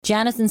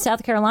Janice in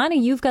South Carolina,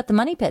 you've got the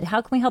Money Pit.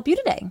 How can we help you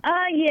today?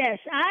 Yes,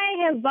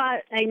 I have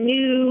bought a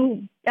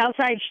new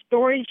outside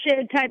storage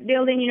shed type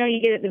building, you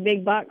get at the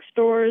big box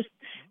stores.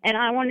 And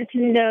I wanted to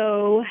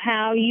know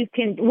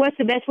what's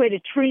the best way to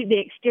treat the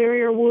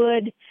exterior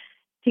wood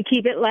to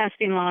keep it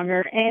lasting longer,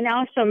 and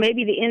also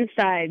maybe the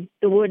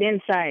wood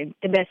inside,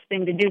 the best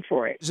thing to do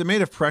for it. Is it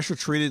made of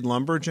pressure-treated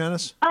lumber,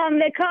 Janice?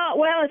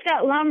 It's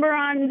got lumber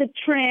on the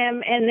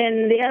trim, and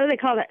then they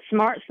call that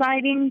smart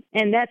siding,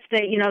 and that's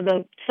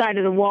the side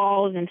of the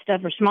walls and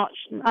stuff are smart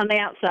on the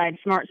outside,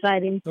 smart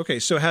siding. Okay,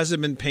 so has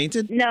it been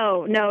painted?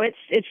 No,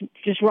 it's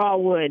just raw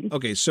wood.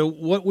 Okay, so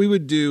what we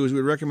would do is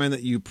we'd recommend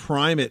that you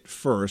prime it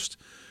first,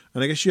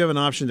 and I guess you have an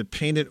option to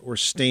paint it or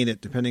stain it,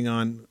 depending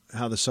on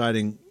how the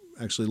siding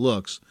actually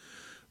looks,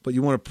 but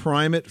you want to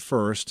prime it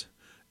first,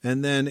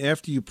 and then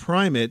after you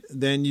prime it,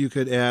 then you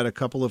could add a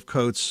couple of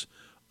coats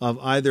of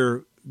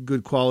either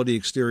good quality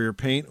exterior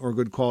paint or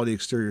good quality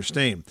exterior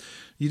stain.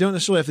 You don't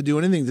necessarily have to do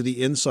anything to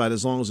the inside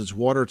as long as it's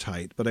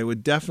watertight, but I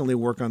would definitely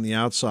work on the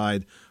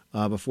outside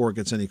before it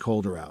gets any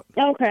colder out.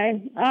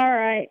 Okay. All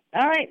right.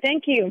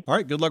 Thank you. All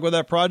right. Good luck with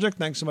that project.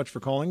 Thanks so much for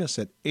calling us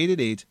at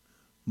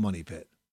 888-MONEY-PIT.